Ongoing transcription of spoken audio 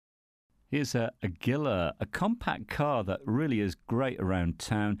Here's a Gilla, a compact car that really is great around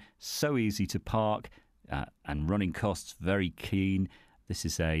town, so easy to park and running costs very keen. This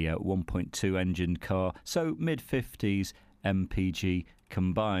is a 1.2 engine car, so mid-50s MPG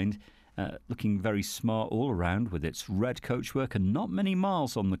combined. Looking very smart all around with its red coachwork and not many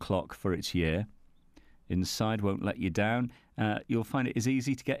miles on the clock for its year. Inside won't let you down. You'll find it is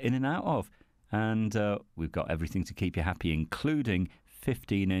easy to get in and out of. And we've got everything to keep you happy, including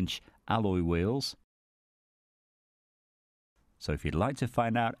 15-inch alloy wheels. So if you'd like to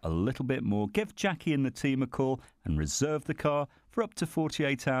find out a little bit more, give Jackie and the team a call and reserve the car for up to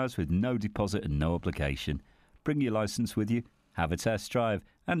 48 hours with no deposit and no obligation. Bring your licence with you, have a test drive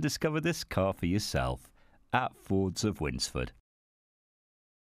and discover this car for yourself at Fords of Winsford.